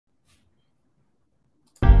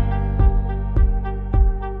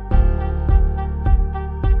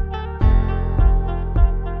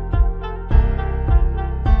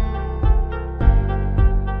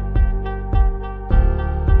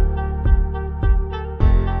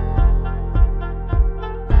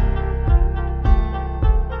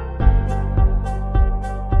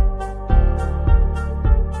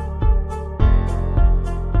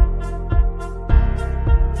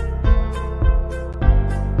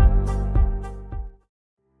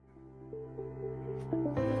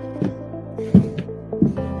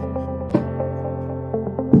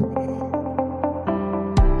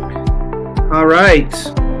right.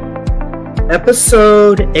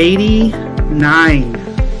 Episode 89.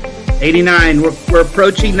 89. We're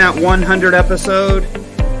approaching that 100 episode.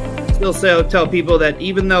 Still tell people that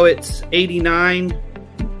even though it's 89,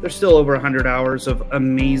 there's still over 100 hours of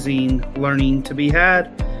amazing learning to be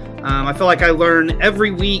had. I feel like I learn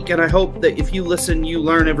every week, and I hope that if you listen, you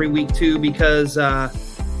learn every week too, because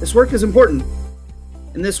this work is important.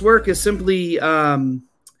 And this work is simply,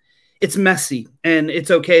 it's messy, and it's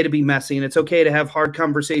okay to be messy, and it's okay to have hard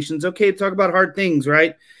conversations. Okay to talk about hard things,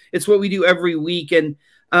 right? It's what we do every week. And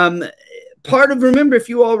if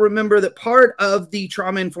you all remember that part of the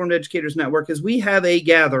Trauma-Informed Educators Network is we have a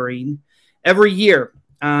gathering every year.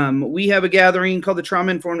 We have a gathering called the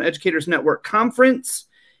Trauma-Informed Educators Network Conference.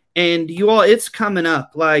 And you all, it's coming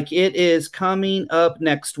up. Like, it is coming up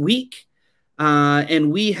next week.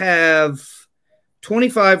 And we have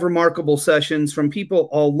 25 remarkable sessions from people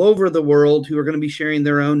all over the world who are going to be sharing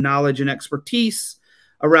their own knowledge and expertise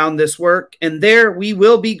around this work. And there we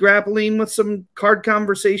will be grappling with some hard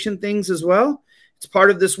conversation things as well. It's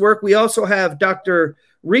part of this work. We also have Dr.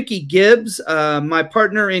 Ricky Gibbs, my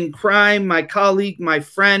partner in crime, my colleague, my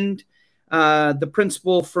friend, the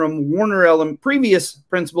principal from previous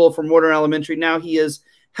principal from Warner Elementary. Now he is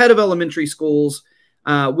head of elementary schools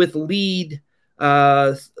with the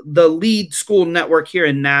Lead School Network here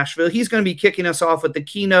in Nashville. He's going to be kicking us off with the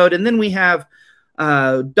keynote. And then we have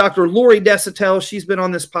Dr. Lori Desatel. She's been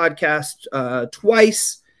on this podcast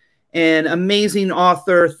twice. An amazing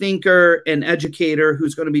author, thinker, and educator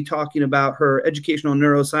who's going to be talking about her educational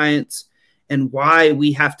neuroscience and why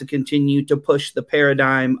we have to continue to push the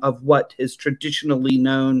paradigm of what is traditionally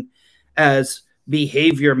known as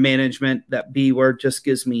behavior management. That B word just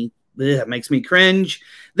gives me, makes me cringe.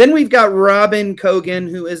 Then we've got Robin Cogan,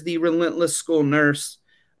 who is the relentless school nurse.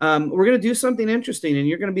 We're going to do something interesting, and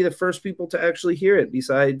you're going to be the first people to actually hear it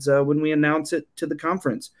besides when we announce it to the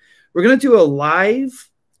conference. We're going to do a live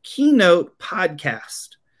keynote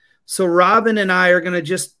podcast. So Robin and I are going to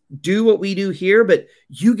just do what we do here, but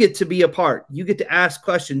you get to be a part. You get to ask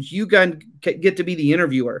questions. You get to be the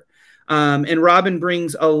interviewer. And Robin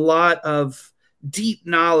brings a lot of deep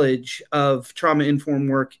knowledge of trauma-informed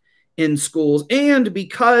work in schools. And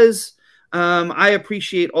because I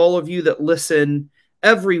appreciate all of you that listen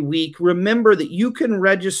every week, remember that you can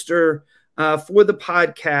register for the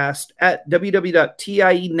podcast at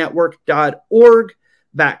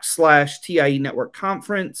www.tienetwork.org/TIE Network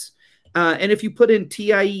Conference. And if you put in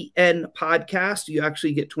TIEN podcast, you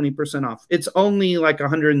actually get 20% off. It's only like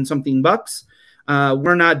 $100 and something bucks.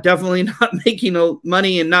 We're definitely not making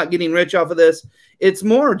money and not getting rich off of this. It's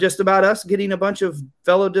more just about us getting a bunch of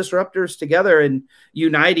fellow disruptors together and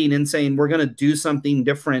uniting and saying we're going to do something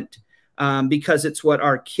different because it's what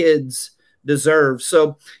our kids deserve.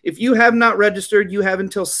 So if you have not registered, you have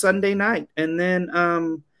until Sunday night. And then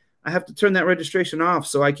I have to turn that registration off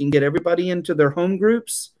so I can get everybody into their home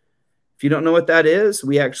groups. If you don't know what that is,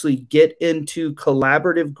 we actually get into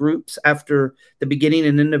collaborative groups after the beginning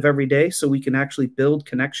and end of every day so we can actually build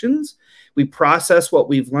connections. We process what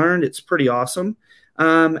we've learned. It's pretty awesome.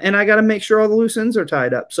 And I got to make sure all the loose ends are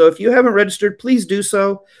tied up. So if you haven't registered, please do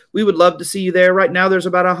so. We would love to see you there. Right now, there's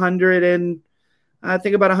about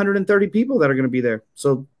 130 people that are going to be there.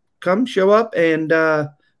 So come show up and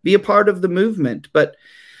be a part of the movement. But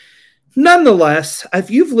nonetheless, if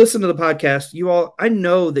you've listened to the podcast, I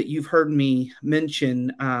know that you've heard me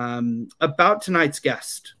mention about tonight's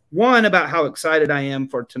guest. One, about how excited I am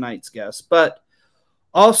for tonight's guest, but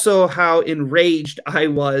also how enraged I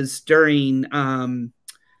was during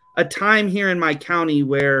a time here in my county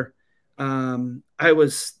where I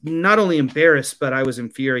was not only embarrassed, but I was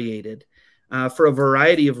infuriated for a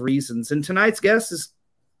variety of reasons. And tonight's guest is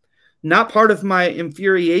not part of my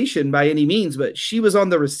infuriation by any means, but she was on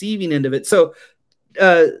the receiving end of it. So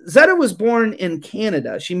Zetta was born in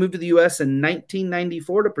Canada. She moved to the U.S. in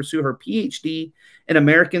 1994 to pursue her PhD in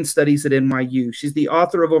American Studies at NYU. She's the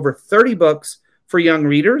author of over 30 books for young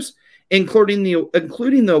readers, including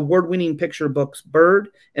the award-winning picture books Bird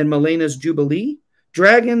and Melena's Jubilee.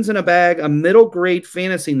 Dragons in a Bag, a middle-grade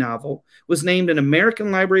fantasy novel, was named an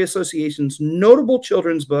American Library Association's notable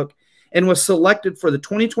children's book and was selected for the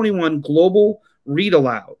 2021 Global Read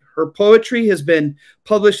Aloud. Her poetry has been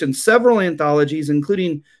published in several anthologies,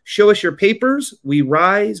 including Show Us Your Papers, We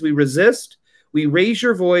Rise, We Resist, We Raise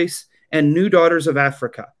Your Voice, and New Daughters of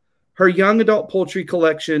Africa. Her young adult poetry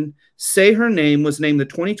collection, Say Her Name, was named the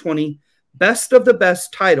 2020 Best of the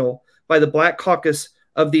Best title by the Black Caucus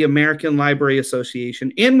of the American Library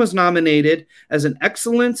Association and was nominated as an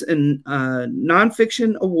Excellence in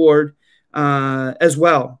Nonfiction Award as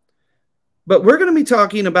well. But we're going to be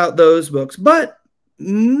talking about those books, but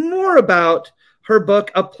more about her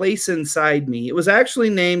book, A Place Inside Me. It was actually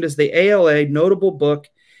named as the ALA Notable Book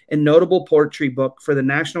and Notable Poetry Book for the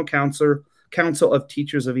National Council of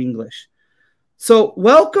Teachers of English. So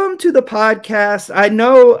welcome to the podcast. I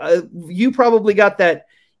know you probably got that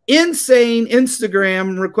insane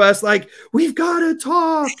Instagram request like, we've got to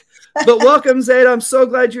talk. But welcome, Zetta. I'm so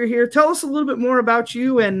glad you're here. Tell us a little bit more about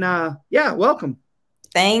you, and yeah, welcome.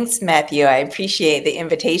 Thanks, Matthew. I appreciate the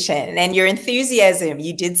invitation and your enthusiasm.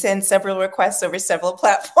 You did send several requests over several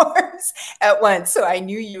platforms at once, so I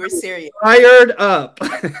knew you were serious. Fired up.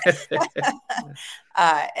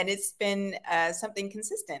 And it's been something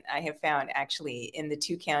consistent I have found actually in the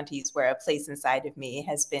 2 counties where A Place Inside of Me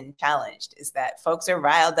has been challenged, is that folks are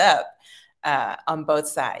riled up on both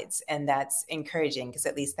sides. And that's encouraging, because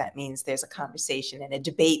at least that means there's a conversation and a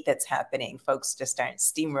debate that's happening. Folks just aren't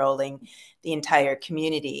steamrolling the entire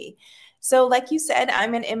community. So like you said,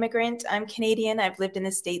 I'm an immigrant. I'm Canadian. I've lived in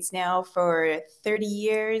the States now for 30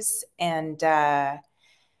 years. And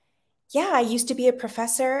yeah, I used to be a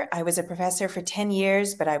professor. I was a professor for 10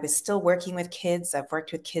 years, but I was still working with kids. I've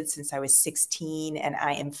worked with kids since I was 16, and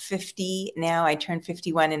I am 50 now. I turned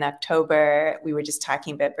 51 in October. We were just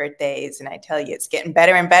talking about birthdays, and I tell you, it's getting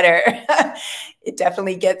better and better. It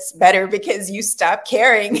definitely gets better because you stop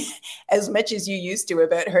caring as much as you used to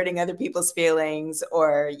about hurting other people's feelings,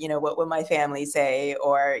 or, you know, what will my family say,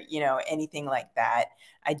 or, you know, anything like that.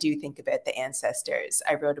 I do think about the ancestors.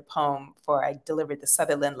 I wrote a poem I delivered the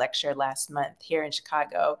Sutherland Lecture last month here in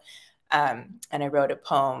Chicago. And I wrote a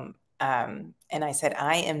poem and I said,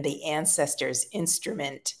 I am the ancestors'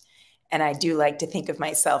 instrument. And I do like to think of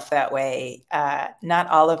myself that way. Not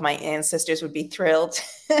all of my ancestors would be thrilled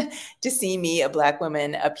to see me, a Black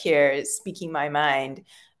woman, up here speaking my mind.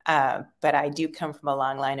 But I do come from a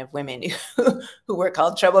long line of women who were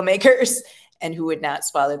called troublemakers and who would not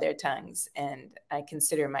swallow their tongues. And I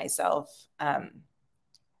consider myself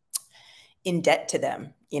in debt to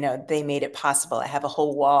them. You know, they made it possible. I have a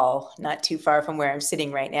whole wall not too far from where I'm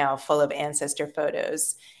sitting right now, full of ancestor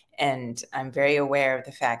photos. And I'm very aware of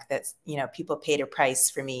the fact that, you know, people paid a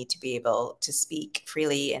price for me to be able to speak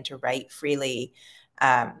freely and to write freely.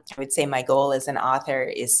 I would say my goal as an author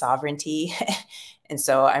is sovereignty. And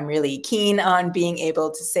so I'm really keen on being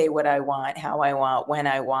able to say what I want, how I want, when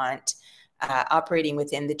I want. Operating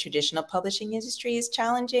within the traditional publishing industry is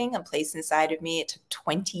challenging. A Place Inside of Me, it took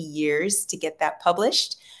 20 years to get that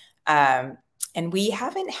published. And we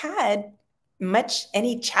haven't had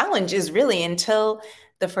any challenges really until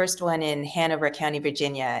the first one in Hanover County,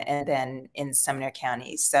 Virginia, and then in Sumner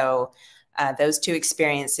County. So those 2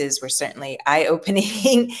 experiences were certainly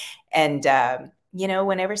eye-opening. And, you know,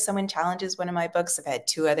 whenever someone challenges one of my books, I've had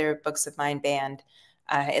 2 other books of mine banned,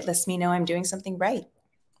 it lets me know I'm doing something right.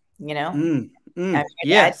 You know, I'm here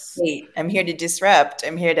yes. to agitate. I'm here to disrupt.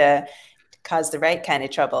 I'm here to cause the right kind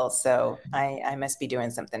of trouble. So I must be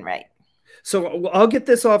doing something right. So I'll get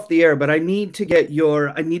this off the air, but I need to get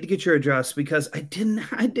your address, because I didn't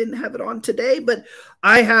have it on today, but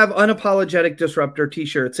I have Unapologetic Disruptor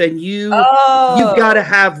t-shirts, and you've got to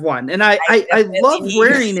have one. And I love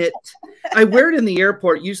wearing it. I wear it in the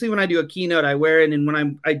airport. Usually when I do a keynote, I wear it. And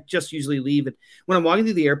when I just usually leave it. When I'm walking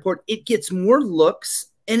through the airport, it gets more looks.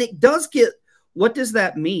 And it does get, what does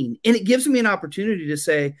that mean? And it gives me an opportunity to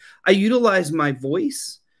say, I utilize my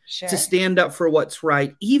voice to stand up for what's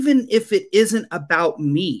right. Even if it isn't about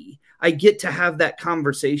me, I get to have that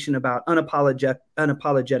conversation about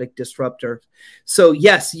unapologetic disruptor. So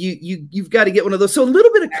yes, you've got to get one of those. So a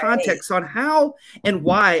little bit of context on how and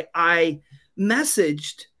why I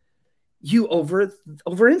messaged you over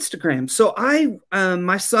Instagram. So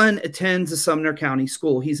my son attends a Sumner County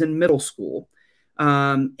school. He's in middle school.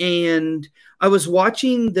 And I was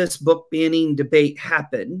watching this book banning debate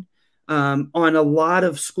happen on a lot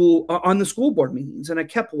of on the school board meetings. And I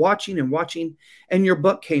kept watching and watching, and your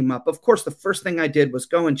book came up. Of course, the first thing I did was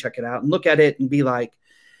go and check it out and look at it and be like,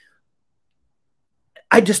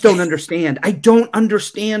 I just don't understand. I don't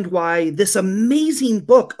understand why this amazing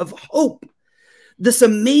book of hope, this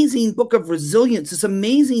amazing book of resilience, this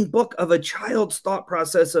amazing book of a child's thought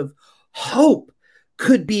process of hope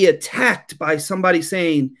could be attacked by somebody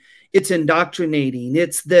saying it's indoctrinating,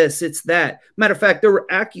 it's this, it's that. Matter of fact, there were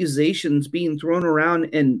accusations being thrown around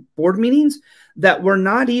in board meetings that were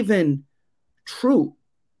not even true.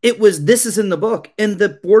 It was, this is in the book. And the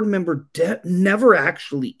board member never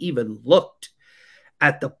actually even looked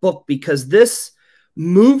at the book, because this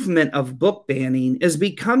movement of book banning is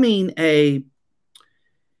becoming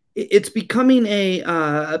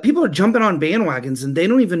people are jumping on bandwagons and they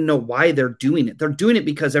don't even know why they're doing it. They're doing it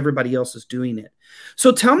because everybody else is doing it.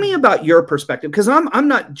 So tell me about your perspective, because I'm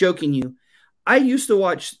not joking you. I used to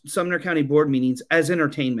watch Sumner County board meetings as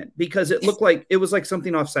entertainment because it looked like it was like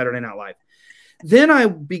something off Saturday Night Live. Then I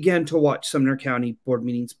began to watch Sumner County board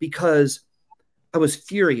meetings because I was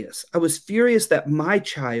furious. I was furious that my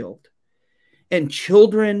child and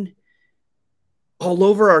children all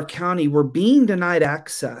over our county were being denied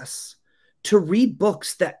access to read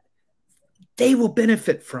books that they will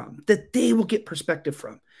benefit from, that they will get perspective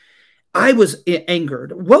from. I was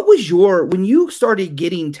angered. What was when you started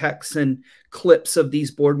getting texts and clips of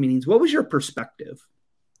these board meetings, what was your perspective?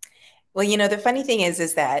 Well, you know, the funny thing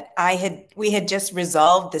is that we had just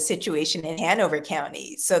resolved the situation in Hanover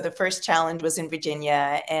County. So the first challenge was in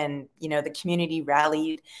Virginia, and, you know, the community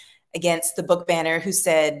rallied against the book banner who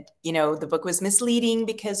said, you know, the book was misleading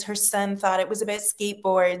because her son thought it was about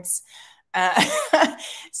skateboards.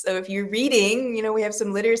 So if you're reading, you know, we have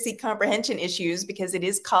some literacy comprehension issues because it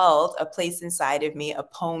is called A Place Inside of Me, a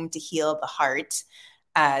poem to heal the heart.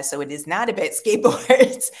 So it is not about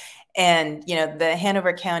skateboards. And, you know, the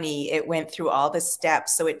Hanover County, it went through all the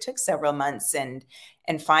steps. So it took several months. And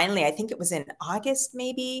finally, I think it was in August,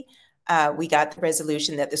 maybe, we got the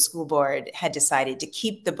resolution that the school board had decided to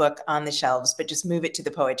keep the book on the shelves, but just move it to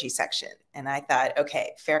the poetry section. And I thought,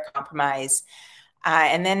 okay, fair compromise.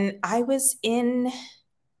 And then I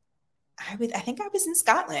think I was in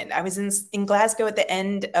Scotland. I was in Glasgow at the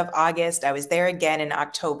end of August. I was there again in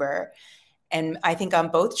October. And I think on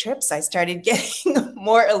both trips, I started getting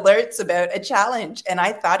more alerts about a challenge. And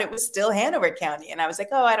I thought it was still Hanover County. And I was like,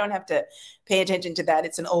 oh, I don't have to pay attention to that.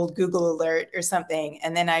 It's an old Google alert or something.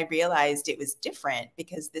 And then I realized it was different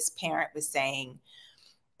because this parent was saying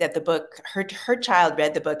that the book, her child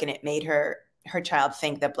read the book and it made her child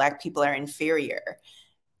think that Black people are inferior.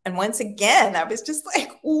 And once again, I was just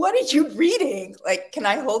like, what are you reading? Like, can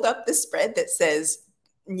I hold up the spread that says,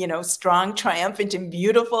 you know, strong, triumphant, and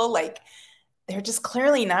beautiful? Like, they're just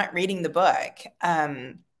clearly not reading the book.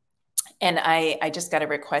 And I just got a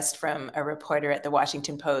request from a reporter at the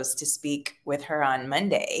Washington Post to speak with her on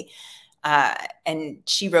Monday. And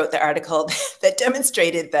she wrote the article that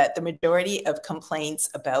demonstrated that the majority of complaints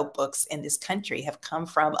about books in this country have come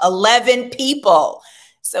from 11 people.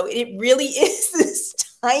 So it really is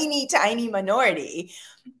this tiny, tiny minority.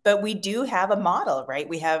 But we do have a model, right?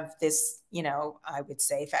 We have this, you know, I would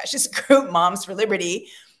say fascist group, Moms for Liberty,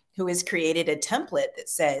 who has created a template that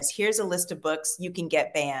says, here's a list of books you can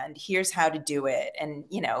get banned. Here's how to do it. And,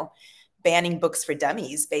 you know, banning books for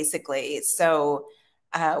dummies, basically. So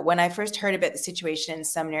when I first heard about the situation in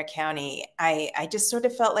Sumner County, I just sort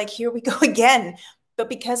of felt like, here we go again. But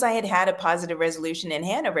because I had a positive resolution in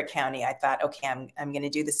Hanover County, I thought, okay, I'm going to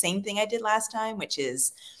do the same thing I did last time, which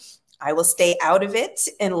is I will stay out of it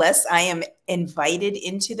unless I am invited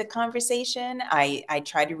into the conversation. I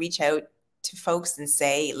try to reach out to folks and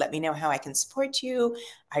say, let me know how I can support you.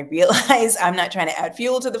 I realize I'm not trying to add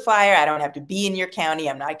fuel to the fire. I don't have to be in your county.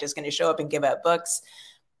 I'm not just going to show up and give out books.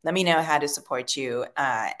 Let me know how to support you.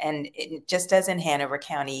 And just as in Hanover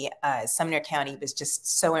County, Sumner County was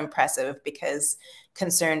just so impressive because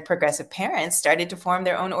concerned progressive parents started to form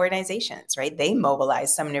their own organizations, right? They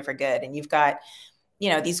mobilized Sumner for Good. And you've got, you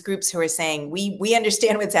know, these groups who are saying, we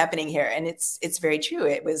understand what's happening here. And it's very true.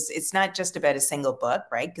 It's not just about a single book,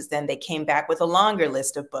 right? Because then they came back with a longer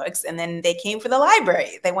list of books, and then they came for the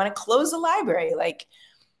library. They want to close the library. Like,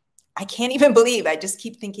 I can't even believe, I just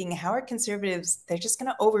keep thinking, how are conservatives, they're just going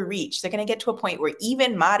to overreach. They're going to get to a point where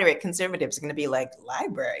even moderate conservatives are going to be like,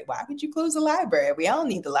 library, why would you close the library? We all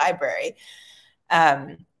need the library.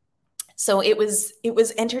 So it was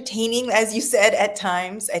entertaining, as you said, at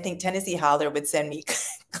times. I think Tennessee Holler would send me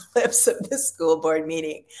clips of the school board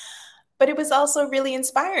meeting. But it was also really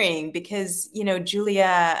inspiring because, you know,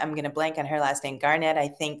 Julia, I'm going to blank on her last name, Garnett, I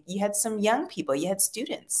think you had some young people, you had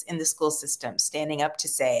students in the school system standing up to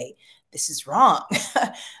say, this is wrong.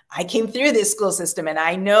 I came through this school system and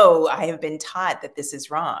I know I have been taught that this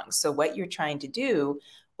is wrong. So what you're trying to do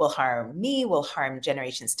will harm me, will harm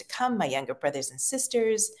generations to come, my younger brothers and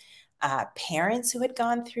sisters. Parents who had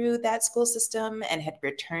gone through that school system and had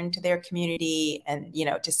returned to their community, and, you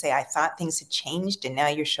know, to say, I thought things had changed and now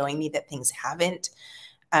you're showing me that things haven't.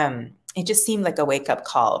 It just seemed like a wake-up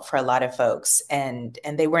call for a lot of folks, and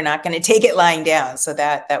they were not going to take it lying down. So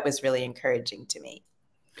that was really encouraging to me.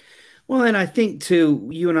 Well, and I think too,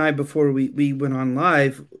 you and I, before we went on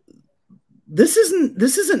live, this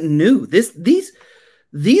isn't new.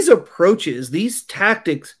 These approaches, these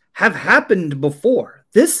tactics have happened before.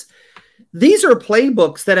 These are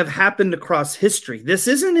playbooks that have happened across history. This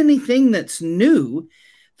isn't anything that's new.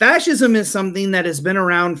 Fascism is something that has been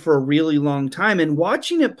around for a really long time, and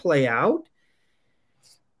watching it play out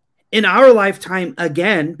in our lifetime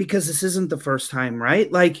again, because this isn't the first time, right?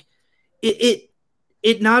 Like, it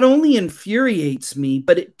not only infuriates me,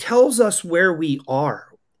 but it tells us where we are.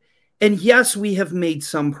 And yes, we have made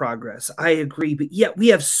some progress. I agree, but yet we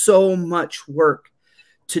have so much work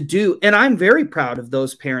to do. And I'm very proud of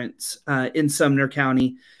those parents in Sumner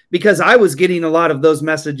County, because I was getting a lot of those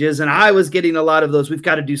messages, and I was getting a lot of those. We've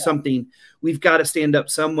got to do something. We've got to stand up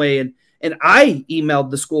some way. And I emailed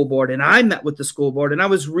the school board, and I met with the school board, and I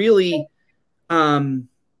was really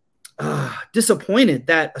disappointed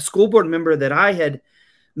that a school board member that I had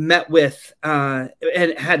met with and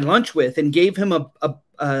had lunch with, and gave him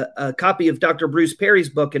a copy of Dr. Bruce Perry's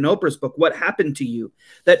book and Oprah's book, What Happened to You,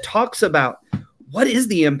 that talks about what is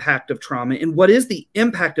the impact of trauma and what is the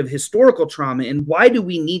impact of historical trauma and why do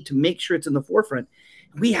we need to make sure it's in the forefront.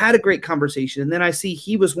 We had a great conversation. And then I see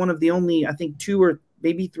he was one of the only, I think, 2 or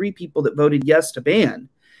maybe 3 people that voted yes to ban.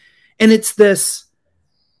 And it's just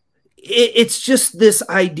this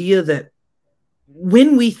idea that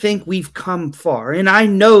when we think we've come far, and I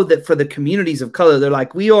know that for the communities of color, they're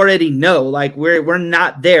like, we already know, like we're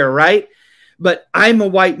not there, right? But I'm a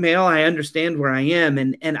white male. I understand where I am,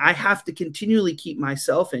 and I have to continually keep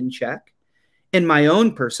myself in check in my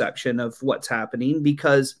own perception of what's happening,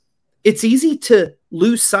 because it's easy to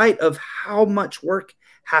lose sight of how much work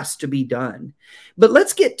has to be done. But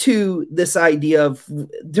let's get to this idea of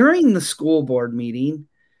during the school board meeting.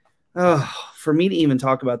 For me to even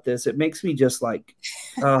talk about this, it makes me just like,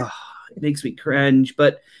 it makes me cringe.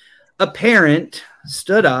 But a parent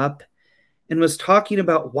stood up and was talking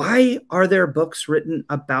about, why are there books written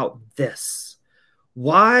about this?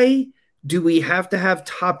 Why do we have to have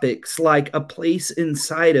topics like A Place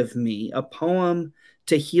Inside of Me, a poem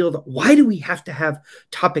to heal? Why do we have to have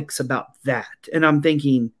topics about that? And I'm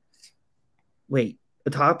thinking, wait, a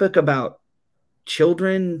topic about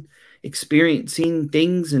children experiencing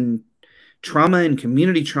things and trauma and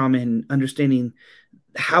community trauma and understanding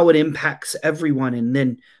how it impacts everyone, and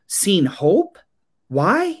then seeing hope?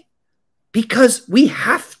 Why? Because we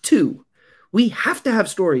have to. We have to have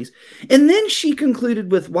stories. And then she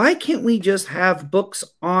concluded with, why can't we just have books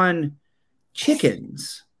on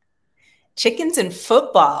chickens? Chickens and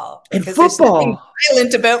football. And because football. There's nothing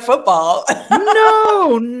violent about football.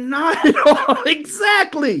 No, not at all.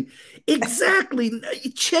 Exactly.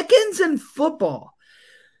 Chickens and football.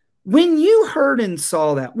 When you heard and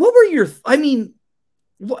saw that, what were your,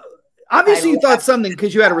 obviously you thought something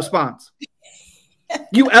because you had a response.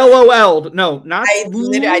 You LOL'd. No, not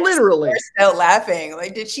literally. I just burst out laughing.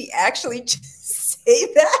 Like, did she actually just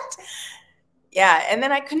say that? Yeah. And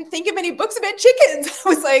then I couldn't think of any books about chickens. I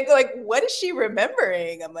was like, what is she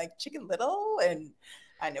remembering? I'm like, Chicken Little. And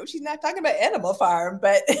I know she's not talking about Animal Farm,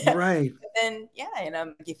 but right. But then, yeah.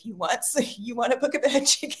 And if you want a book about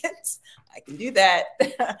chickens, I can do that.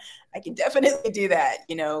 I can definitely do that.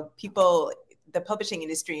 You know, people, the publishing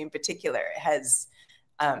industry in particular has,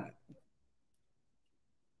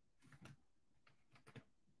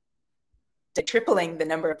 tripling the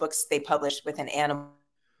number of books they publish with an animal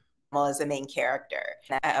as a main character.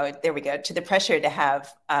 There we go. To the pressure to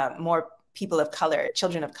have more people of color,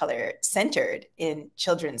 children of color, centered in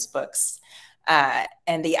children's books.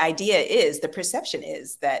 And the idea is, the perception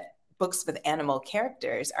is that books with animal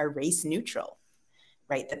characters are race neutral,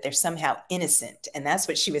 right? That they're somehow innocent. And that's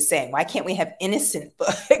what she was saying. Why can't we have innocent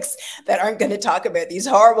books that aren't going to talk about these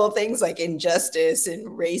horrible things like injustice and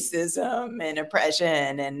racism and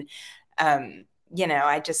oppression? And you know,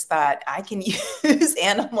 I just thought I can use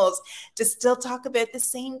animals to still talk about the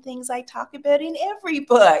same things I talk about in every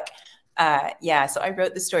book. Yeah, so I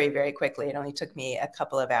wrote the story very quickly. It only took me a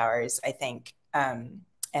couple of hours, I think. And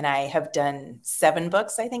I have done 7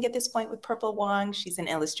 books, I think, at this point with Purple Wong. She's an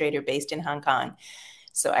illustrator based in Hong Kong.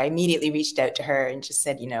 So I immediately reached out to her and just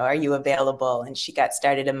said, you know, are you available? And she got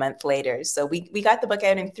started a month later. So we got the book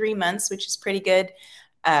out in 3 months, which is pretty good.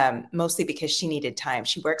 Mostly because she needed time.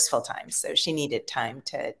 She works full time, so she needed time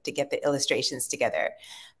to get the illustrations together.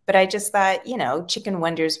 But I just thought, you know, Chicken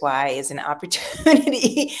Wonders Why is an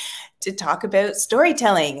opportunity to talk about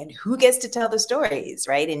storytelling and who gets to tell the stories,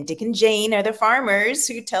 right? And Dick and Jane are the farmers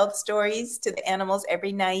who tell the stories to the animals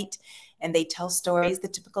every night. And they tell stories, the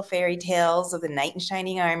typical fairy tales of the knight in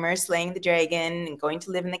shining armor slaying the dragon and going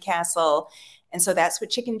to live in the castle. And so that's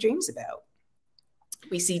what Chicken dreams about.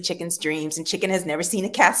 We see Chicken's dreams, and Chicken has never seen a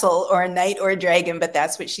castle or a knight or a dragon, but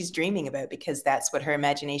that's what she's dreaming about, because that's what her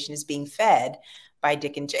imagination is being fed by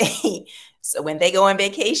Dick and Jane. So when they go on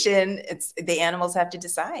vacation, the animals have to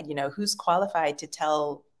decide, you know, who's qualified to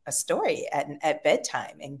tell a story at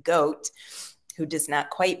bedtime. And Goat, who does not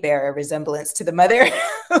quite bear a resemblance to the mother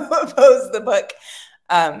who opposed the book,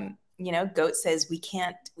 you know, Goat says, we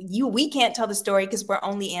can't tell the story because we're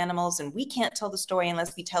only animals, and we can't tell the story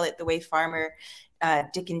unless we tell it the way Farmer,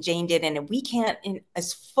 Dick and Jane did. And we can't,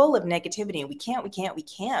 it's full of negativity. We can't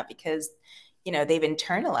because, you know, they've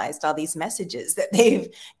internalized all these messages that they've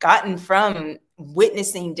gotten from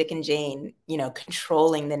witnessing Dick and Jane, you know,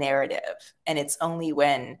 controlling the narrative. And it's only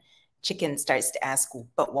when Chicken starts to ask,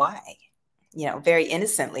 but why? You know, very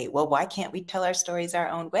innocently, well, why can't we tell our stories our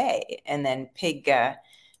own way? And then Pig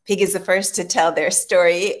is the first to tell their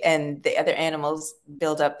story, and the other animals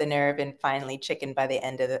build up the nerve, and finally Chicken, by the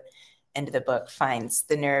end of the book, finds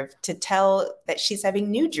the nerve to tell that she's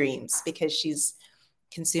having new dreams because she's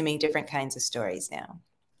consuming different kinds of stories now.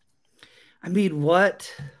 I mean,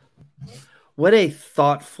 what a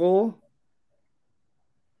thoughtful,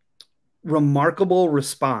 remarkable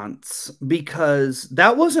response, because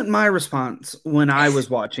that wasn't my response when I was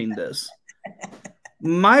watching this.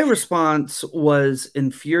 My response was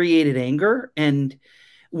infuriated anger. And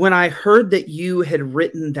when I heard that you had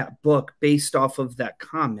written that book based off of that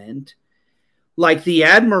comment, like, the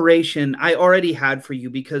admiration I already had for you,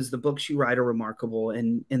 because the books you write are remarkable,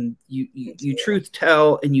 and you truth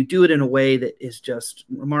tell, and you do it in a way that is just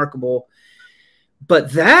remarkable.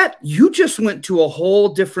 But that, you just went to a whole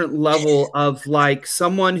different level of, like,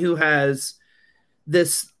 someone who has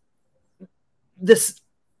this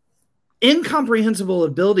incomprehensible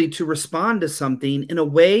ability to respond to something in a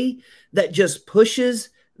way that just pushes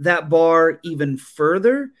that bar even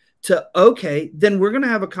further to, okay, then we're going to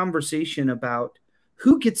have a conversation about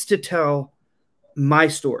who gets to tell my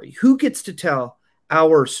story, who gets to tell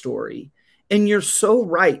our story. And you're so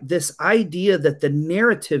right. This idea that the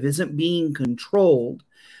narrative isn't being controlled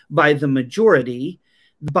by the majority,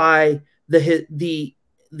 by the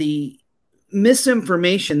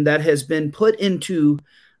misinformation that has been put into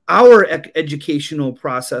our educational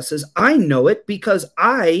processes. I know it because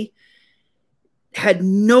I had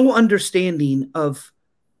no understanding of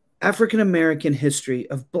African-American history,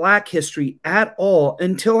 of Black history at all,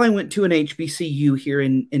 until I went to an HBCU here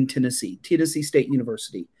in Tennessee, Tennessee State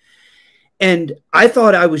University. And I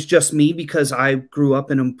thought I was just me because I grew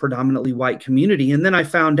up in a predominantly white community. And then I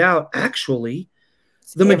found out, actually,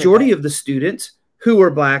 the majority of the students who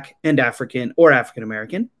were Black and African or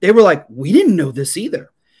African-American, they were like, we didn't know this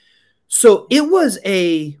either. So it was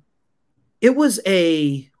a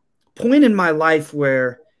point in my life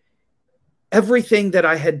where everything that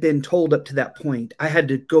I had been told up to that point, I had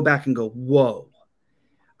to go back and go, whoa.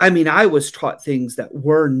 I mean, I was taught things that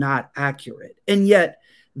were not accurate. And yet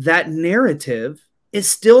that narrative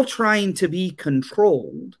is still trying to be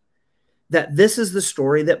controlled, that this is the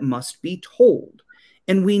story that must be told.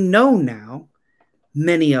 And we know now,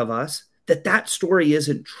 many of us, that that story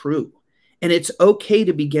isn't true. And it's okay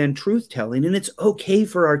to begin truth-telling, and it's okay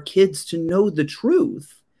for our kids to know the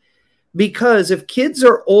truth. Because if kids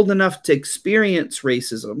are old enough to experience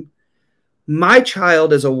racism, my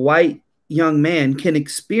child as a white young man can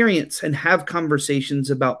experience and have conversations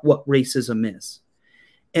about what racism is.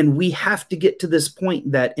 And we have to get to this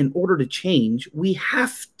point that in order to change, we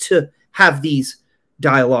have to have these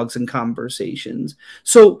dialogues and conversations.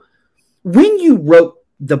 So when you wrote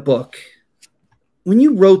the book,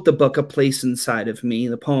 A Place Inside of Me,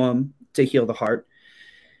 the poem To Heal the Heart,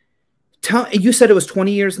 you said it was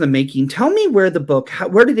 20 years in the making. Tell me where the book,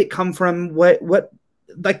 where did it come from?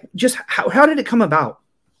 How did it come about?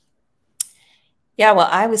 Yeah, well,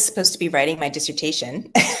 I was supposed to be writing my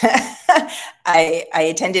dissertation. I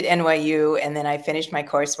attended NYU, and then I finished my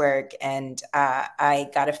coursework, and I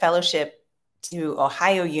got a fellowship to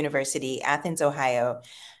Ohio University, Athens, Ohio.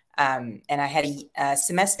 And I had a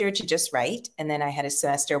semester to just write, and then I had a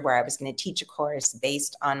semester where I was going to teach a course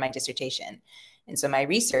based on my dissertation. And so my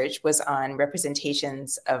research was on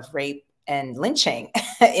representations of rape and lynching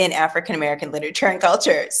in African-American literature and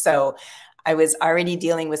culture. So I was already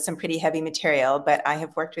dealing with some pretty heavy material, but I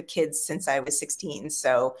have worked with kids since I was 16.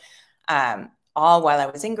 So all while I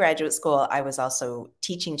was in graduate school, I was also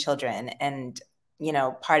teaching children. And, you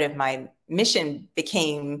know, part of my mission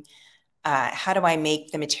became, how do I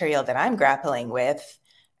make the material that I'm grappling with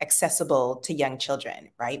accessible to young children,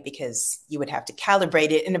 right? Because you would have to calibrate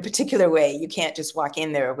it in a particular way. You can't just walk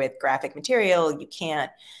in there with graphic material. You can't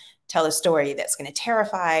tell a story that's going to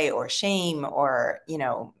terrify or shame or, you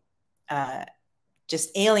know,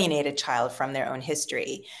 just alienate a child from their own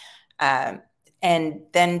history. And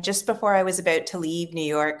then just before I was about to leave New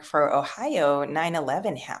York for Ohio,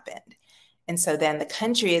 9/11 happened. And so then the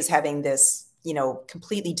country is having this, you know,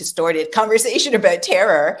 completely distorted conversation about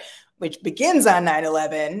terror, which begins on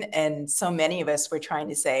 9/11. And so many of us were trying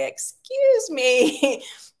to say, excuse me,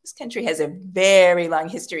 this country has a very long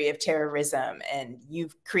history of terrorism, and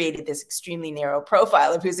you've created this extremely narrow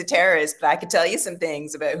profile of who's a terrorist, but I could tell you some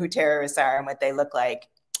things about who terrorists are and what they look like,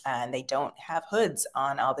 and they don't have hoods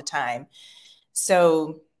on all the time.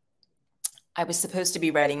 So I was supposed to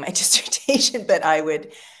be writing my dissertation, but I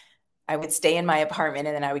would stay in my apartment,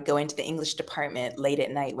 and then I would go into the English department late at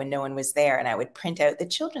night when no one was there, and I would print out the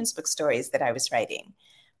children's book stories that I was writing.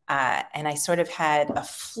 And I sort of had a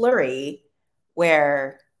flurry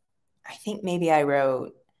where I think maybe I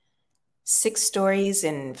wrote 6 stories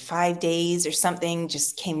in 5 days or something,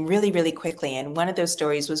 just came really, really quickly. And one of those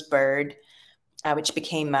stories was Bird, which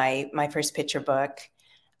became my first picture book.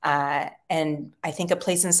 And I think A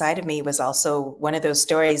Place Inside of Me was also one of those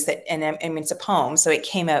stories that, and I mean, it's a poem, so it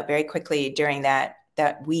came out very quickly during that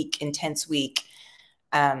week, intense week.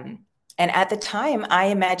 And at the time, I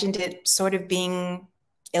imagined it sort of being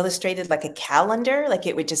illustrated like a calendar, like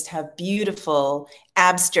it would just have beautiful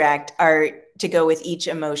abstract art to go with each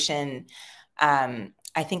emotion.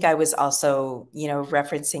 I think I was also,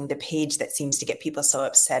 referencing the page that seems to get people so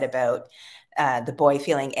upset about the boy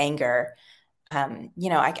feeling anger.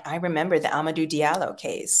 I remember the Amadou Diallo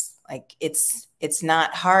case. Like it's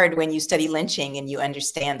not hard when you study lynching and you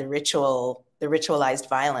understand the ritualized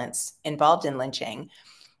violence involved in lynching,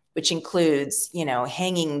 which includes,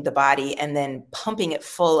 hanging the body and then pumping it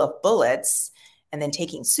full of bullets and then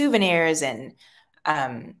taking souvenirs and,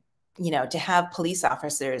 to have police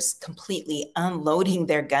officers completely unloading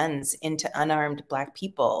their guns into unarmed Black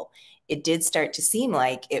people. It did start to seem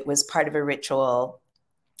like it was part of a ritual,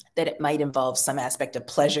 that it might involve some aspect of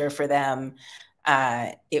pleasure for them.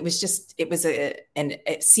 And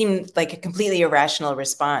it seemed like a completely irrational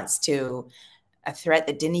response to a threat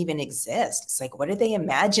that didn't even exist. It's like, what are they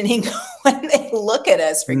imagining when they look at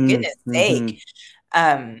us, for goodness sake?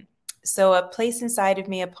 So A Place Inside of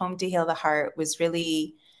Me, A Poem to Heal the Heart, was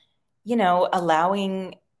really,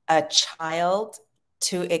 allowing a child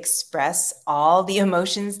to express all the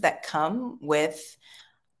emotions that come with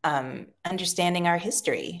understanding our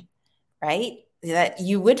history, right? That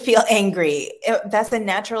you would feel angry. That's a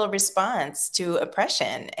natural response to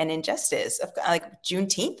oppression and injustice. Like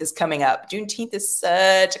Juneteenth is coming up. Juneteenth is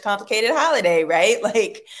such a complicated holiday, right?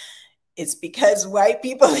 Like it's because white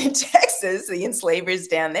people in Texas, the enslavers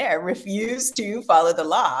down there, refused to follow the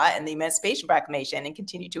law and the Emancipation Proclamation and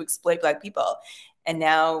continue to exploit Black people. And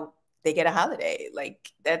now they get a holiday. Like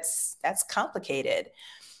that's complicated.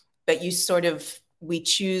 But we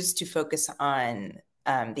choose to focus on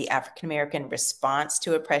the African-American response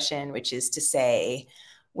to oppression, which is to say,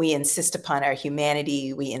 we insist upon our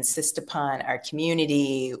humanity, we insist upon our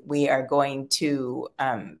community, we are going to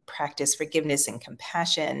practice forgiveness and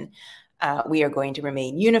compassion, we are going to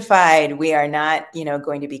remain unified, we are not,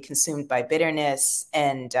 going to be consumed by bitterness,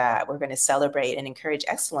 and we're going to celebrate and encourage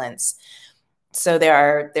excellence. So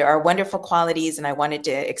there are wonderful qualities, and I wanted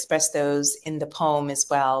to express those in the poem as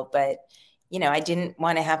well, but I didn't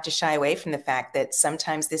want to have to shy away from the fact that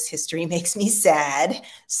sometimes this history makes me sad.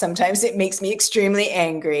 Sometimes it makes me extremely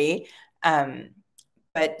angry.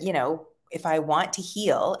 But, if I want to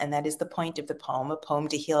heal, and that is the point of the poem, a poem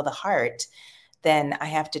to heal the heart, then I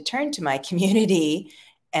have to turn to my community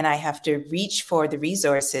and I have to reach for the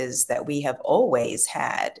resources that we have always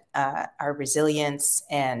had, our resilience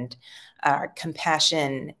and our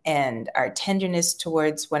compassion and our tenderness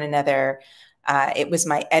towards one another. It was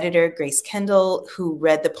my editor, Grace Kendall, who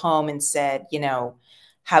read the poem and said,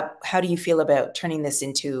 how do you feel about turning this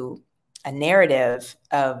into a narrative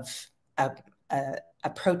of a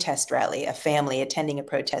protest rally, a family attending a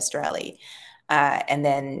protest rally? And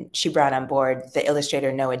then she brought on board the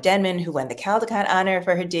illustrator Noah Denman, who won the Caldecott honor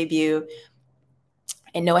for her debut.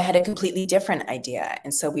 And Noah had a completely different idea.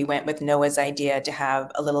 And so we went with Noah's idea to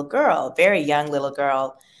have a little girl, very young little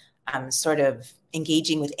girl, sort of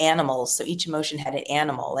engaging with animals. So each emotion had an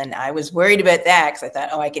animal. And I was worried about that because I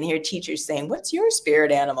thought, I can hear teachers saying, what's your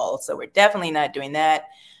spirit animal? So we're definitely not doing that.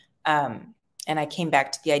 And I came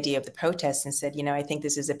back to the idea of the protest and said, I think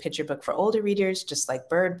this is a picture book for older readers, just like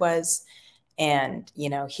Bird was. And,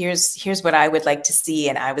 here's what I would like to see.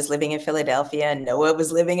 And I was living in Philadelphia and Noah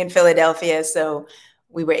was living in Philadelphia. So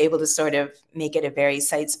we were able to sort of make it a very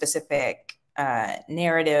site-specific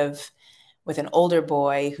narrative with an older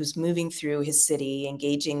boy who's moving through his city,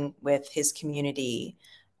 engaging with his community.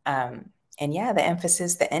 And yeah, the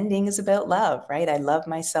emphasis, the ending is about love, right? I love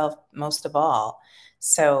myself most of all.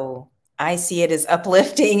 So I see it as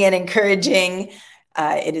uplifting and encouraging.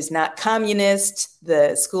 It is not communist.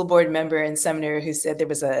 The school board member in Sumner who said there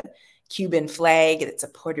was a Cuban flag, it's a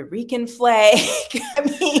Puerto Rican flag.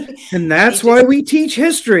 And that's why we teach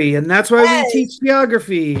history, and that's why we teach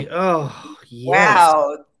geography. Oh, yes.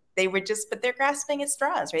 Wow. but they're grasping at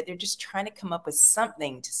straws, right? They're just trying to come up with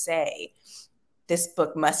something to say, this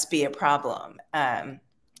book must be a problem.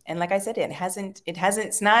 And like I said,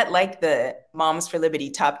 it's not like the Moms for Liberty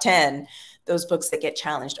top 10, those books that get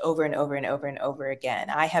challenged over and over and over and over again.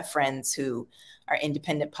 I have friends who are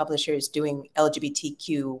independent publishers doing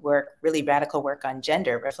LGBTQ work, really radical work on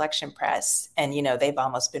gender, Reflection Press. And, they've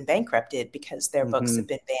almost been bankrupted because their books have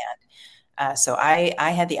been banned. So I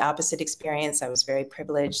had the opposite experience. I was very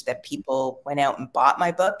privileged that people went out and bought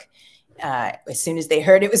my book as soon as they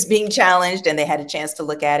heard it was being challenged and they had a chance to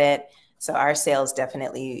look at it. So our sales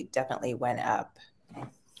definitely went up.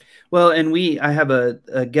 Well, and I have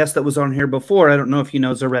a guest that was on here before. I don't know if you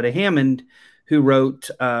know Zaretta Hammond, who wrote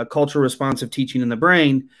Cultural Responsive Teaching in the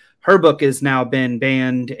Brain. Her book has now been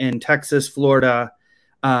banned in Texas, Florida,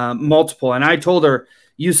 multiple. And I told her,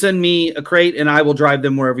 you send me a crate and I will drive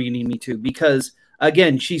them wherever you need me to. Because,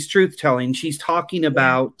 again, she's truth-telling. She's talking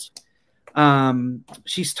about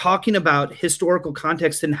historical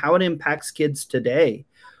context and how it impacts kids today,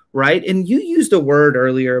 right? And you used a word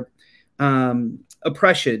earlier,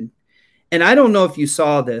 oppression. And I don't know if you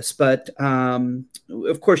saw this, but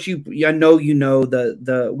of course, I know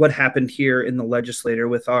the what happened here in the legislature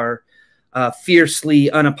with our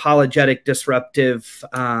fiercely unapologetic, disruptive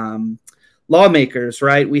lawmakers,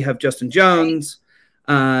 right? We have Justin Jones,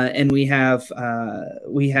 and we have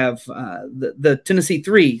the Tennessee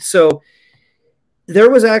Three. So there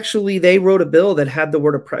was they wrote a bill that had the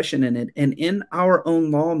word oppression in it, and in our own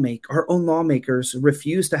lawmakers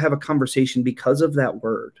refused to have a conversation because of that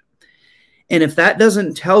word. And if that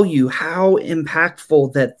doesn't tell you how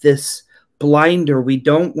impactful that this blinder, we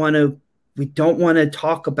don't want to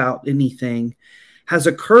talk about anything, has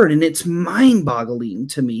occurred. And it's mind-boggling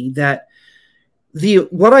to me that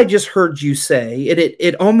what I just heard you say,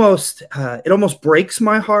 it almost breaks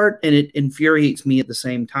my heart and it infuriates me at the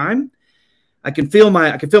same time. I can feel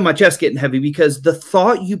my chest getting heavy because the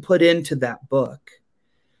thought you put into that book,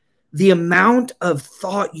 the amount of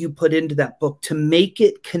thought you put into that book to make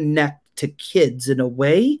it connect to kids in a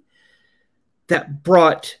way that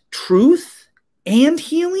brought truth and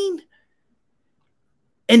healing.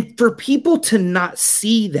 And for people to not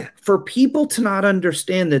see that, for people to not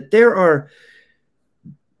understand that there are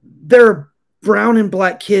brown and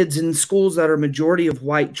black kids in schools that are majority of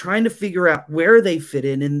white trying to figure out where they fit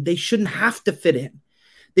in, and they shouldn't have to fit in.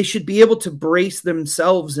 They should be able to brace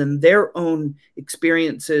themselves and their own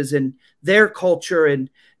experiences and their culture and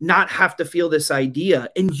not have to feel this idea.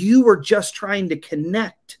 And you were just trying to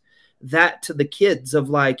connect that to the kids of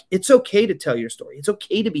like, it's okay to tell your story. It's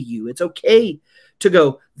okay to be you. It's okay to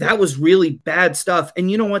go, that was really bad stuff. And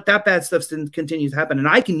you know what? That bad stuff continues to happen. And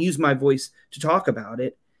I can use my voice to talk about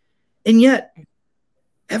it. And yet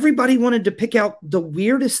everybody wanted to pick out the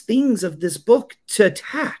weirdest things of this book to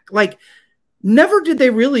attack. Like, never did they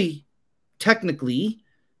really technically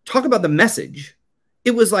talk about the message.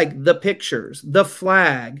 It was like the pictures, the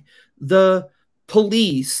flag, the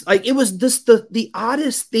police. Like, it was just the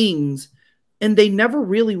oddest things. And they never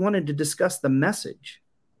really wanted to discuss the message.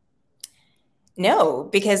 No,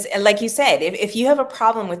 because like you said, if you have a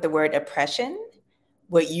problem with the word oppression,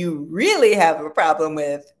 what you really have a problem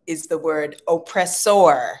with is the word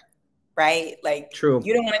oppressor, right? Like, true.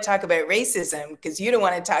 You don't want to talk about racism because you don't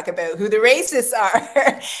want to talk about who the racists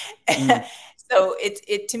are. So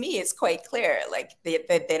to me, it's quite clear, like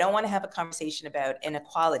they don't want to have a conversation about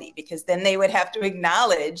inequality, because then they would have to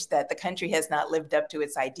acknowledge that the country has not lived up to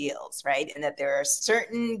its ideals, right? And that there are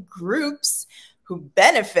certain groups who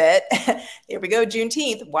benefit. Here we go,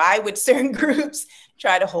 Juneteenth. Why would certain groups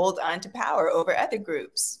try to hold on to power over other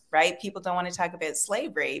groups, right? People don't want to talk about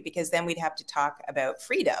slavery because then we'd have to talk about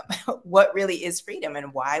freedom. What really is freedom,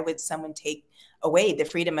 and why would someone take away the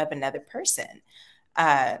freedom of another person?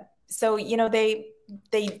 So, they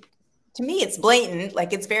to me, it's blatant.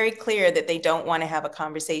 Like, it's very clear that they don't want to have a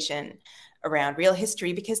conversation around real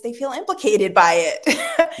history because they feel implicated by it.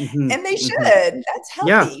 And they should. That's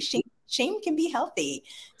healthy. Yeah. Shame can be healthy.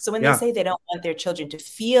 So when they say they don't want their children to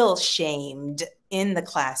feel shamed in the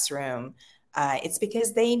classroom, it's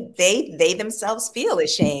because they themselves feel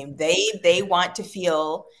ashamed. They want to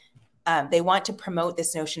feel, they want to promote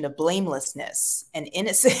this notion of blamelessness and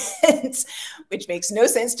innocence, which makes no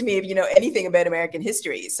sense to me if you know anything about American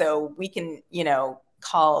history. So we can,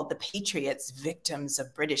 call the patriots victims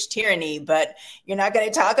of British tyranny, but you're not going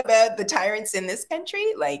to talk about the tyrants in this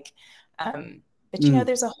country. Like, but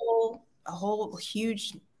there's a whole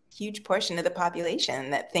huge portion of the population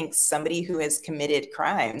that thinks somebody who has committed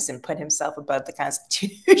crimes and put himself above the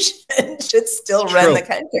Constitution should still run the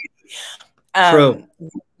country.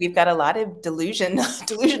 we've got a lot of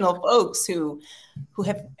delusional folks who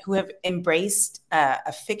have embraced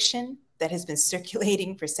a fiction that has been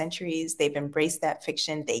circulating for centuries. They've embraced that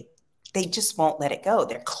fiction. They just won't let it go.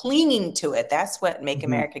 They're clinging to it. That's what Make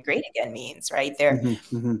America Great Again means, right? They're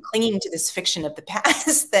clinging to this fiction of the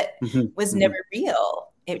past that was never real.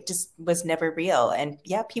 It just was never real. And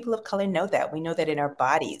yeah, people of color know that. We know that in our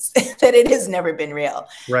bodies, that it has never been real.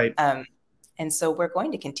 Right. And so we're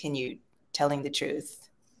going to continue telling the truth.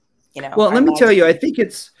 You know, well, let me tell you, I think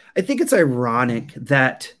it's ironic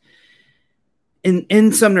that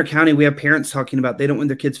in Sumner County, we have parents talking about they don't want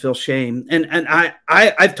their kids feel shame. And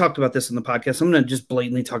I've talked about this in the podcast. I'm going to just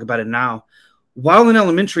blatantly talk about it now. While in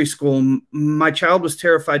elementary school, my child was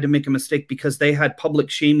terrified to make a mistake because they had public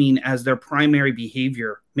shaming as their primary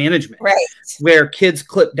behavior management, right? Where kids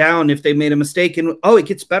clip down if they made a mistake. And, oh, it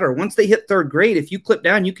gets better. Once they hit third grade, if you clip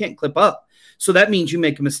down, you can't clip up. So that means you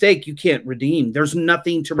make a mistake, you can't redeem. There's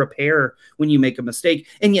nothing to repair when you make a mistake.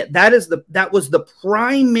 And yet that was the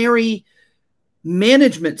primary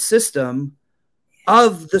management system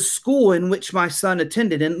of the school in which my son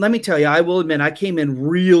attended. And let me tell you, I will admit, I came in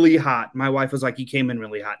really hot. My wife was like, you came in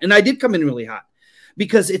really hot. And I did come in really hot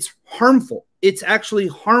because it's harmful. It's actually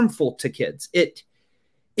harmful to kids. It's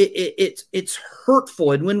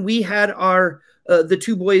hurtful. And when we had our the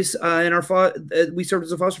two boys in our we served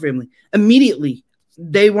as a foster family, immediately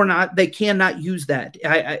they cannot use that.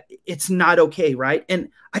 It's not okay, right? And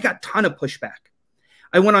I got a ton of pushback.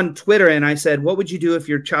 I went on Twitter and I said, what would you do if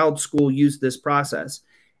your child's school used this process?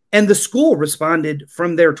 And the school responded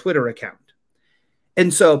from their Twitter account.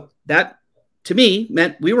 And so that, to me,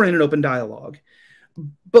 meant we were in an open dialogue.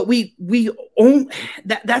 But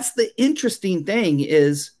that's the interesting thing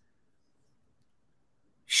is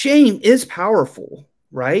shame is powerful,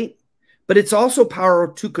 right? But it's also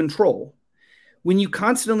power to control. When you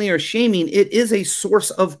constantly are shaming, it is a source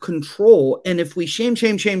of control. And if we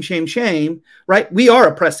shame, right, we are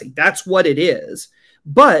oppressing. That's what it is.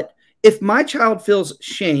 But if my child feels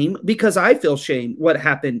shame, because I feel shame, what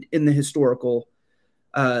happened in the historical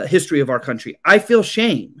history of our country, I feel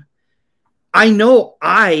shame. I know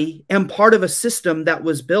I am part of a system that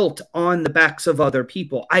was built on the backs of other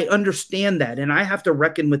people. I understand that, and I have to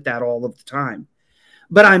reckon with that all of the time.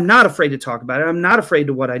 But I'm not afraid to talk about it. I'm not afraid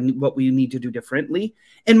of what we need to do differently.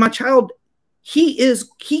 And my child, he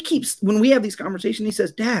keeps, when we have these conversations, he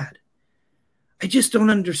says, Dad, I just don't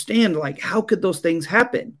understand. Like, how could those things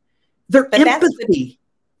happen? They're empathy.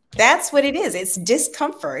 That's what it is. It's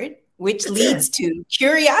discomfort, which leads to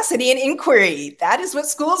curiosity and inquiry. That is what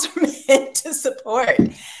schools are meant to support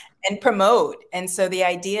and promote. And so the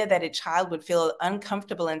idea that a child would feel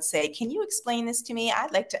uncomfortable and say, can you explain this to me?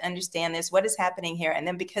 I'd like to understand this. What is happening here? And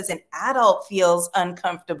then because an adult feels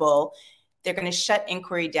uncomfortable, they're going to shut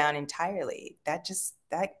inquiry down entirely. That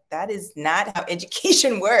is not how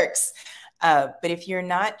education works. But if you're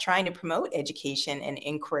not trying to promote education and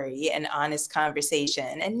inquiry and honest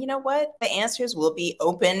conversation, and you know what? The answers will be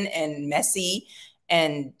open and messy.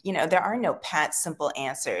 And, you know, there are no pat, simple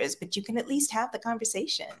answers, but you can at least have the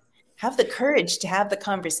conversation. Have the courage to have the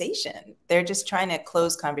conversation. They're just trying to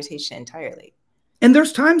close conversation entirely. And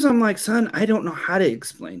there's times I'm like, son, I don't know how to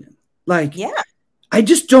explain it. Like, yeah, I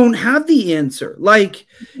just don't have the answer. Like,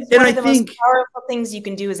 and I think one of the most powerful things you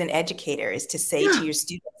can do as an educator is to say to your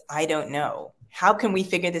students, I don't know. How can we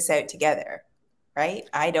figure this out together? Right?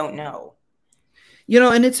 I don't know. You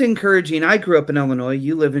know, and it's encouraging. I grew up in Illinois.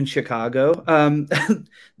 You live in Chicago.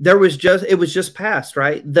 It was just passed,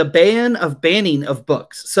 right? The banning of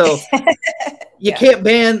books. So you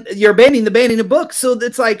can't you're banning the banning of books. So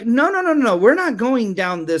it's like, no. We're not going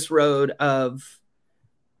down this road of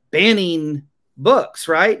banning books,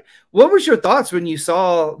 right? What was your thoughts when you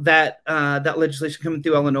saw that that legislation coming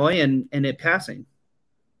through Illinois and it passing?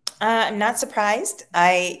 I'm not surprised.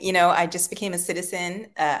 I just became a citizen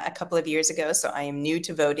a couple of years ago, so I am new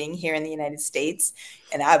to voting here in the United States,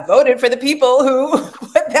 and I voted for the people who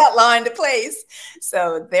put that law into place.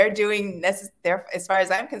 So they're doing as far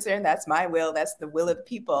as I'm concerned, that's my will. That's the will of the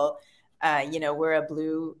people. We're a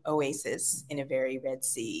blue oasis in a very red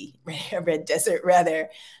sea, a red desert rather.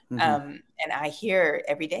 And I hear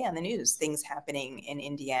every day on the news things happening in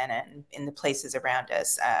Indiana and in the places around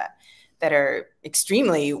us that are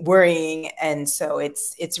extremely worrying. And so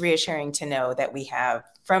it's reassuring to know that we have,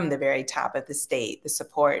 from the very top of the state, the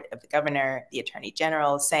support of the governor, the attorney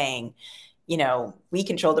general saying, we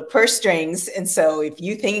control the purse strings. And so if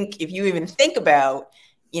you even think about,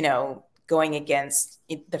 going against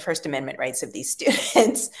the First Amendment rights of these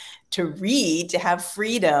students to read, to have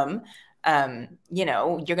freedom, you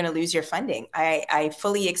know, you're going to lose your funding. I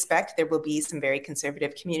fully expect there will be some very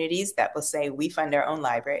conservative communities that will say, we fund our own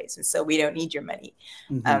libraries, and so we don't need your money.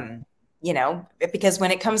 You know, because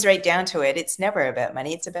when it comes right down to it, it's never about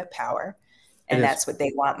money, it's about power. And that's what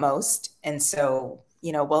they want most. And so,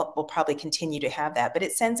 you know, we'll probably continue to have that, but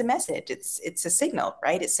it sends a message. It's a signal,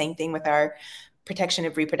 right? It's same thing with our protection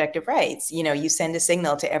of reproductive rights. You know, you send a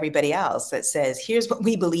signal to everybody else that says, here's what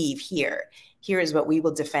we believe here. Here is what we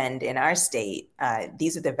will defend in our state.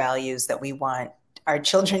 These are the values that we want our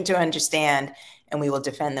children to understand, and we will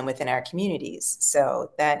defend them within our communities.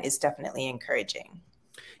 So that is definitely encouraging.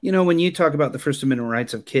 You know, when you talk about the First Amendment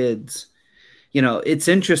rights of kids, you know, it's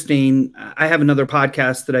interesting. I have another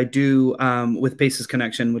podcast that I do with Paces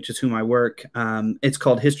Connection, which is whom I work. It's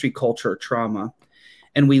called History, Culture, Trauma.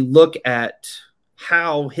 And we look at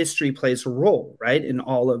how history plays a role, right, in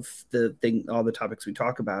all of all the topics we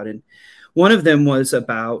talk about. And one of them was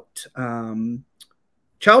about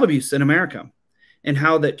child abuse in America, and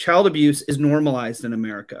how that child abuse is normalized in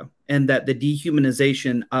America, and that the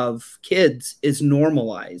dehumanization of kids is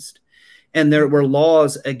normalized. And there were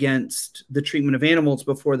laws against the treatment of animals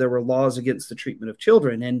before there were laws against the treatment of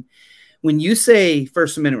children. And when you say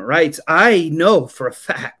First Amendment rights, I know for a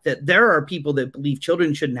fact that there are people that believe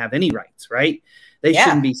children shouldn't have any rights, right? They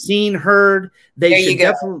shouldn't be seen, heard. They should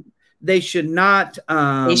definitely, they should not.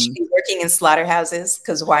 They should be working in slaughterhouses,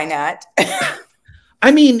 because why not?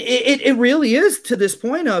 I mean, it really is to this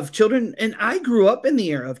point of children. And I grew up in the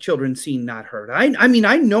era of children seen, not heard. I mean,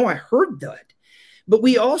 I know I heard that. But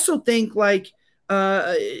we also think like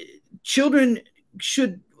children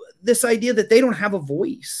should, this idea that they don't have a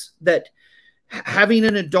voice, that having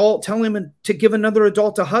an adult tell him to give another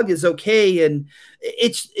adult a hug is okay. And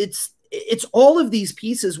it's all of these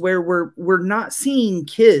pieces where we're not seeing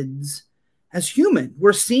kids as human.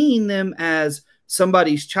 We're seeing them as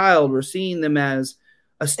somebody's child. We're seeing them as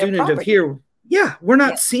a student of here. Yeah, we're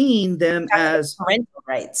not seeing them as parental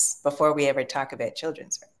rights before we ever talk about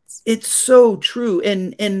children's rights. It's so true.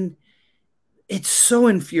 And it's so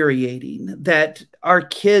infuriating that our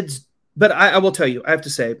kids, but I will tell you, I have to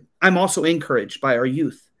say, I'm also encouraged by our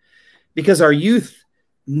youth, because our youth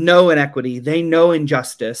know inequity. They know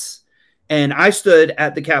injustice. And I stood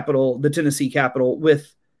at the Capitol, the Tennessee Capitol,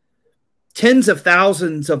 with tens of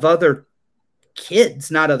thousands of other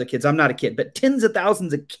kids, not other kids. I'm not a kid, but tens of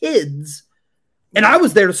thousands of kids. And I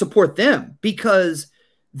was there to support them because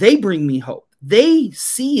they bring me hope. They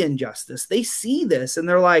see injustice. They see this and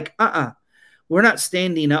they're like, we're not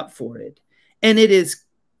standing up for it. And it is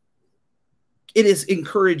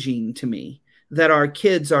encouraging to me that our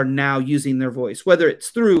kids are now using their voice, whether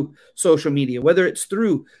it's through social media, whether it's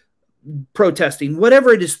through protesting,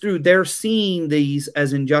 whatever it is through, they're seeing these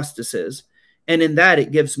as injustices. And in that,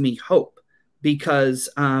 it gives me hope, because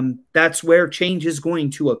that's where change is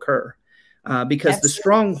going to occur. Because the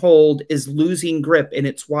stronghold is losing grip, and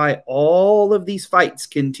it's why all of these fights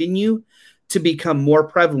continue to become more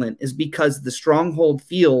prevalent, is because the stronghold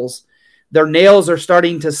feels their nails are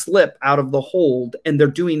starting to slip out of the hold, and they're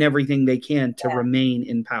doing everything they can to remain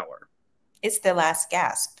in power. It's the last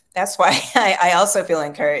gasp. That's why I also feel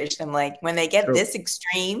encouraged. I'm like, when they get this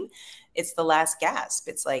extreme, it's the last gasp.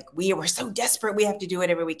 It's like, we're so desperate, we have to do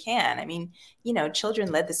whatever we can. I mean, you know,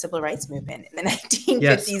 children led the civil rights movement in the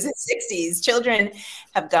 1950s and 60s. Children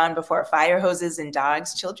have gone before fire hoses and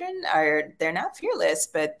dogs. Children they're not fearless,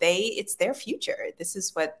 but it's their future. This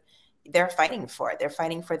is what they're fighting for. They're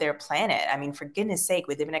fighting for their planet. I mean, for goodness sake,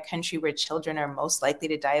 we live in a country where children are most likely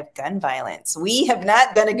to die of gun violence. We have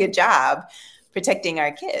not done a good job protecting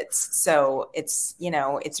our kids. So it's, you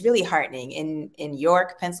know, it's really heartening. In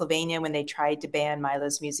York, Pennsylvania, when they tried to ban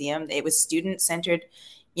Milo's Museum, it was student-centered,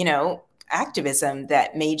 you know, activism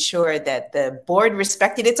that made sure that the board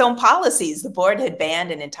respected its own policies. The board had banned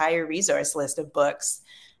an entire resource list of books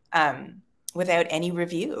without any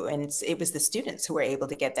review. And it was the students who were able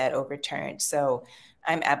to get that overturned. So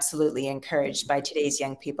I'm absolutely encouraged by today's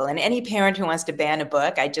young people. And any parent who wants to ban a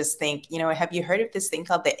book, I just think, you know, have you heard of this thing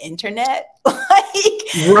called the internet?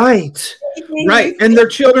 Right. And their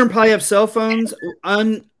children probably have cell phones. I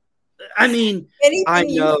mean, anything I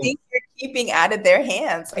know. You think you're keeping out of their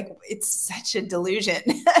hands. Like, it's such a delusion.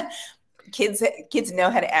 Kids know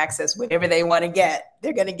how to access whatever they want to get.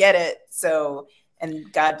 They're going to get it. So,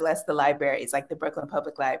 and God bless the libraries, like the Brooklyn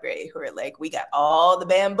Public Library, who are like, we got all the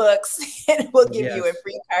banned books and we'll give you a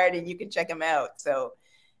free card and you can check them out. So,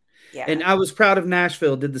 yeah. And I was proud of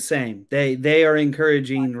Nashville did the same. They are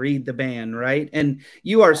encouraging read the ban, right? And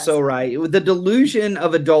you are so right. The delusion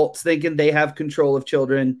of adults thinking they have control of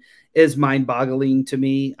children is mind-boggling to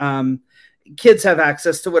me. kids have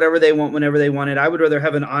access to whatever they want whenever they want it. I would rather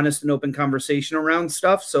have an honest and open conversation around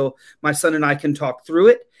stuff so my son and I can talk through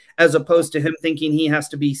it, as opposed to him thinking he has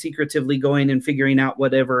to be secretively going and figuring out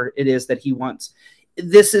whatever it is that he wants.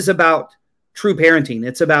 This is about true parenting.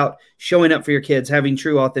 It's about showing up for your kids, having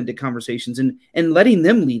true, authentic conversations, and letting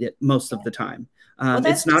them lead it most of the time. Well,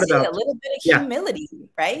 it's not about a little bit of humility,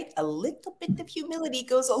 right? A little bit of humility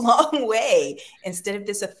goes a long way, instead of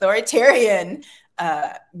this authoritarian,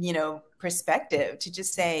 perspective, to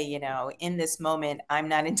just say, in this moment, I'm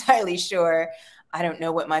not entirely sure. I don't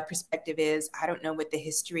know what my perspective is. I don't know what the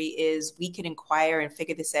history is. We could inquire and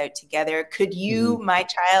figure this out together. Could you, my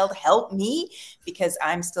child, help me? Because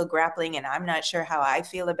I'm still grappling and I'm not sure how I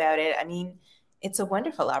feel about it. I mean, it's a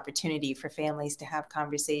wonderful opportunity for families to have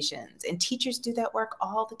conversations, and teachers do that work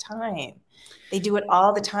all the time. They do it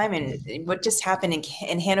all the time. And what just happened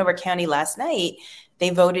in Hanover County last night, they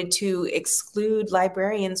voted to exclude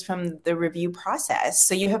librarians from the review process.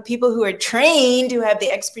 So you have people who are trained, who have the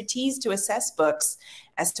expertise to assess books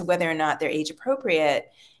as to whether or not they're age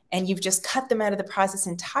appropriate, and you've just cut them out of the process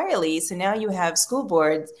entirely. So now you have school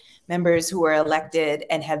board members who are elected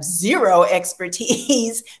and have zero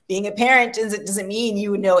expertise. Being a parent doesn't mean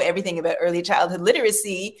you know everything about early childhood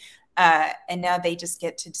literacy. And now they just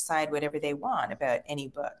get to decide whatever they want about any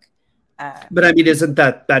book. But I mean, isn't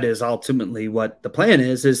that is ultimately what the plan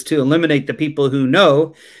is to eliminate the people who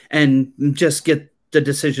know and just get the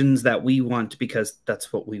decisions that we want, because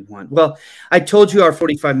that's what we want. Well, I told you our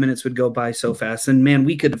 45 minutes would go by so fast, and man,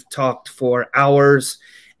 we could have talked for hours,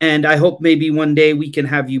 and I hope maybe one day we can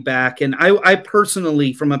have you back. And I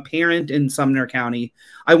personally, from a parent in Sumner County,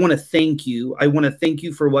 I want to thank you. I want to thank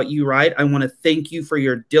you for what you write. I want to thank you for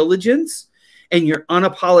your diligence and your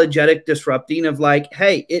unapologetic disrupting of like,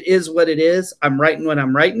 hey, it is what it is. I'm writing what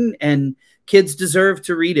I'm writing, and kids deserve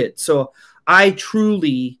to read it. So I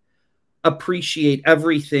truly appreciate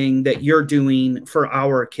everything that you're doing for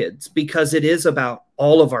our kids, because it is about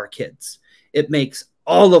all of our kids. It makes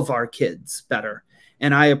all of our kids better,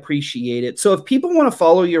 and I appreciate it. So if people want to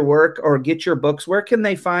follow your work or get your books, where can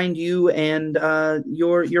they find you and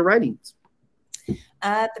your writings?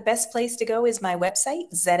 The best place to go is my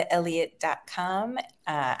website, zettaelliott.com.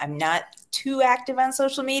 I'm not too active on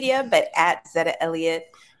social media, but at Zetta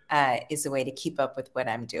Elliott is a way to keep up with what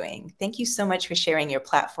I'm doing. Thank you so much for sharing your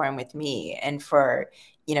platform with me, and for,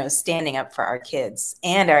 standing up for our kids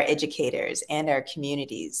and our educators and our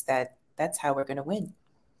communities. That's how we're going to win.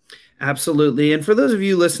 Absolutely. And for those of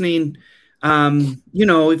you listening,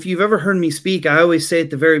 if you've ever heard me speak, I always say at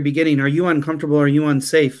the very beginning, are you uncomfortable? Or are you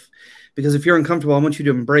unsafe? Because if you're uncomfortable, I want you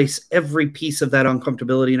to embrace every piece of that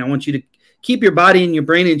uncomfortability. And I want you to keep your body and your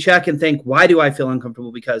brain in check and think, why do I feel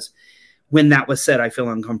uncomfortable? Because when that was said, I feel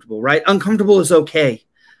uncomfortable, right? Uncomfortable is okay.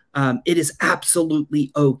 It is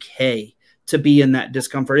absolutely okay to be in that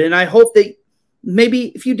discomfort. And I hope that maybe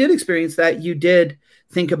if you did experience that, you did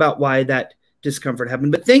think about why that discomfort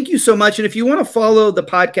happened. But thank you so much. And if you want to follow the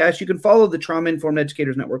podcast, you can follow the Trauma Informed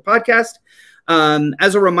Educators Network podcast.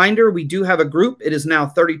 As a reminder, we do have a group. It is now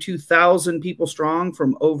 32,000 people strong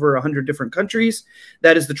from over 100 different countries.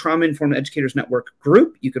 That is the Trauma Informed Educators Network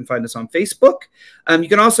group. You can find us on Facebook. You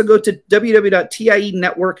can also go to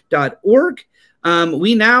www.tienetwork.org.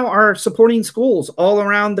 We now are supporting schools all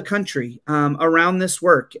around the country around this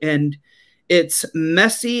work. And it's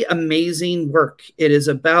messy, amazing work. It is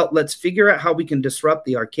about, let's figure out how we can disrupt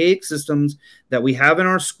the archaic systems that we have in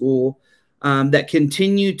our school that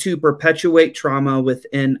continue to perpetuate trauma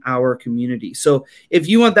within our community. So if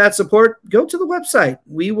you want that support, go to the website.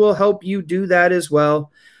 We will help you do that as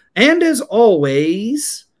well. And as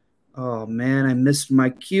always, oh man, I missed my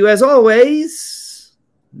cue. As always,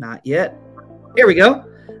 not yet. Here we go.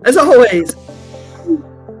 As always,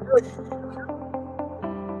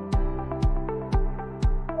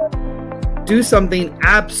 do something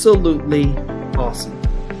absolutely awesome.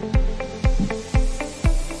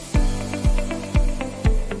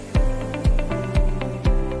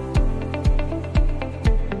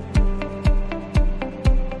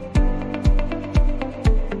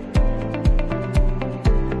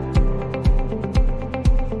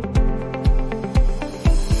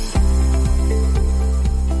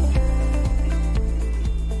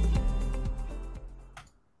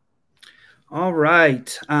 All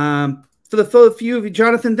right. For the few of you,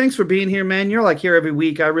 Jonathan, thanks for being here, man. You're like here every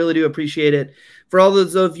week. I really do appreciate it. For all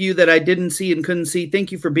those of you that I didn't see and couldn't see,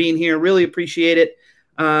 thank you for being here. Really appreciate it.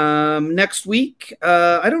 Next week,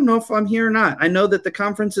 I don't know if I'm here or not. I know that the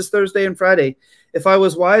conference is Thursday and Friday. If I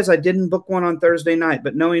was wise, I didn't book one on Thursday night,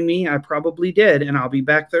 but knowing me, I probably did, and I'll be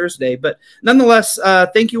back Thursday. But nonetheless,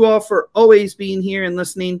 thank you all for always being here and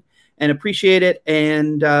listening. and appreciate it.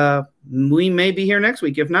 And we may be here next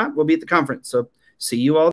week. If not, we'll be at the conference. So see you all.